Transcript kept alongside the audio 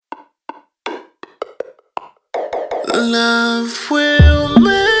Love will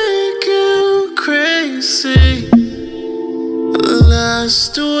make you crazy.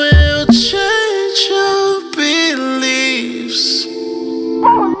 Lust will change your beliefs.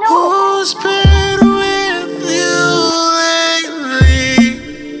 Who's been with you lately?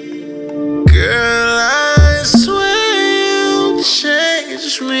 Girl, I swear you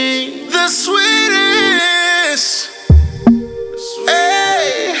changed me. The sweetest.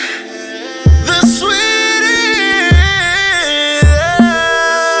 Hey, the sweetest.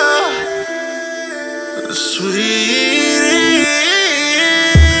 The sweetest.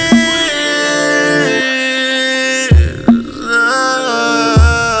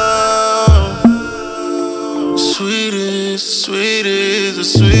 Sweetest, the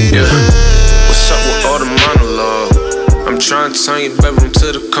sweetest. Yeah. What's up with all the monologue? I'm trying to turn your bedroom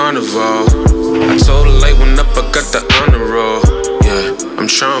to the carnival. I told her light one up, I got the honor roll. Yeah, I'm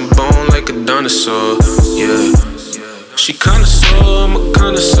trying bone like a dinosaur. Yeah, she kinda sore, I'm a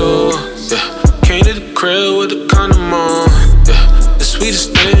connoisseur. Yeah, came to the crib with a condom on. Yeah, the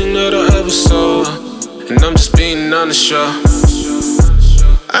sweetest thing that I ever saw. And I'm just being honest, y'all.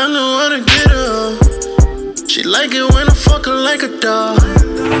 I know how to get her. She like it when I fuck her like a dog.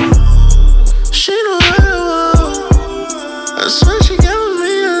 She know how to walk. I swear she got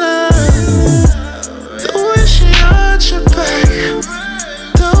me alive. The way she arch her back,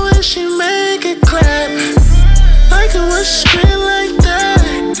 the way she make it clap, like it when she scream